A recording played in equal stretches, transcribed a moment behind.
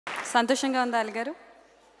సంతోషంగా ఉందా అలీ గారు?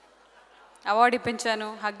 అవార్డు ఇప్పించాను,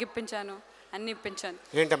 హగ్ ఇప్పించాను, అన్ని ఇప్పించాను.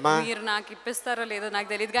 ఏంటమ్మా మీరు నాకు ఇప్పిస్తారో లేదో నాకు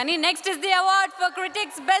తెలియదు కానీ next is the award for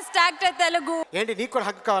critics best actor Telugu. ఏంటి నీకు కూడా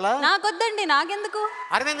హగ్ కావాలా? నాకు వద్దండి, నాకెందుకు?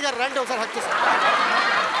 అరవింద్ గారు రండి ఒకసారి హగ్ చేసి.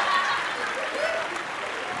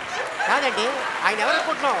 కాదండి, ఆయన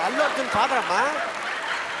ఎవరనుకుంటున్నావు? అల్లు అర్జున్ ఫాదర్ అమ్మా.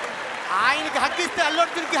 ఆయనకి హక్ ఇస్తే అల్లు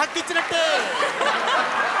అర్జున్కి హక్ ఇచ్చినట్టే.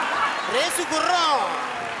 రేసు గుర్రం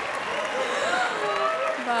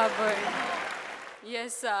బాబాయ్.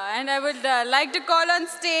 Yes, and I would like to call on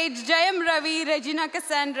stage Jayam Ravi, Regina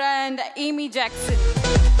Cassandra and Amy Jackson.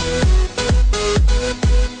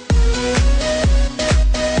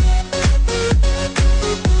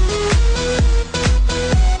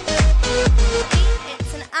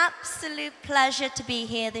 It's an absolute pleasure to be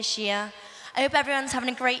here this year. I hope everyone's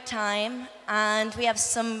having a great time and we have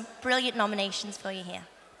some brilliant nominations for you here.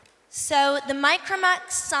 So the Micromax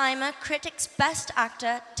SIIMA Critics Best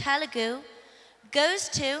Actor Telugu goes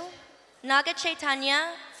to Naga Chaithanya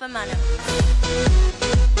for Manam.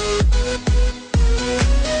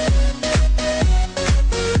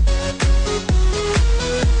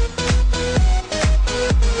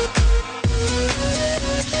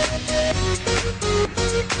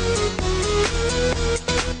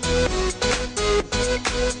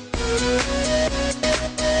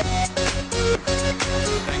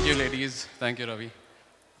 Thank you ladies, thank you Ravi.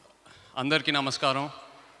 Andarki namaskaram.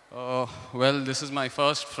 Well, this is my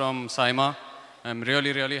first from SIIMA. I'm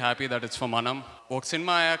really happy that it's for Manam. ఒక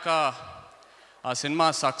cinema అయ్యాక ఆ cinema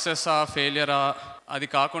సక్సెసా ఫెయిలియరా అది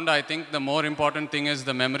కాకుండా I think the more important thing is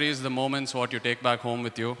the memories, the moments what you take back home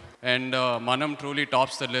with you. And Manam truly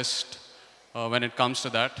tops the list when it comes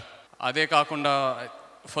to that. అదే కాకుండా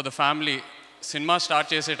for the family, cinema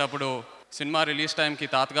start చేసేటప్పుడు cinema release టైంకి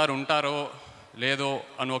తాతగారు ఉంటారో లేదో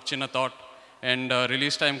అని ఒక చిన్న థాట్. అండ్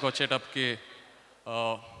రిలీజ్ టైంకి వచ్చేటప్పటికి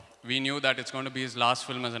we knew that it's going to be his last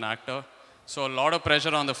film as an actor. So a lot of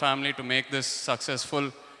pressure on the family to make this successful.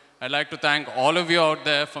 I'd like to thank all of you out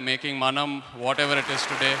there for making Manam whatever it is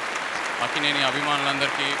today. Akineni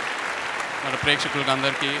Abhimanulandarki, mana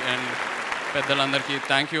prekshakulandarki and peddalandarki,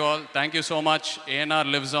 thank you all. Thank you so much. ANR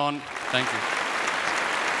lives on. Thank you.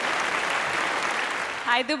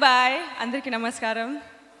 Hi Dubai, andarki namaskaram.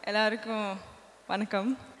 Ellarku vanakkam.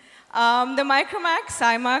 The Micromax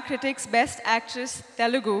SIIMA Critics Best Actress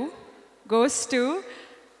Telugu goes to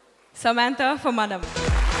Samantha for Manam.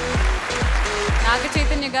 Naga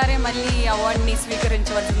Chaitanya గారే మళ్ళీ ఈ అవార్డుని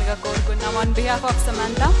స్వీకరించవలసిందిగా కోరుకున్నాం on behalf of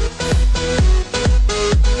Samantha.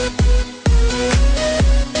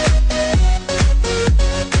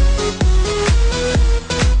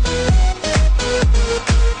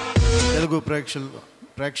 Telugu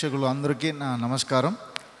ప్రేక్షకులు అందరికీ నా నమస్కారం.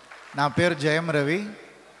 నా పేరు జయం రవి,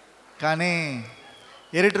 కానీ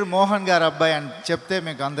ఎడిటర్ మోహన్ గారు అబ్బాయి అని చెప్తే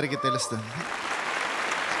మీకు అందరికీ తెలుస్తుంది.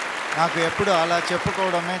 నాకు ఎప్పుడు అలా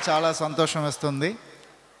చెప్పుకోవడమే చాలా సంతోషం వస్తుంది.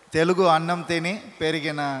 తెలుగు అన్నం తిని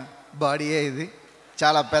పెరిగిన బాడీయే ఇది,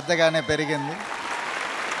 చాలా పెద్దగానే పెరిగింది.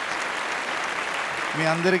 మీ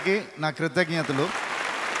అందరికీ నా కృతజ్ఞతలు.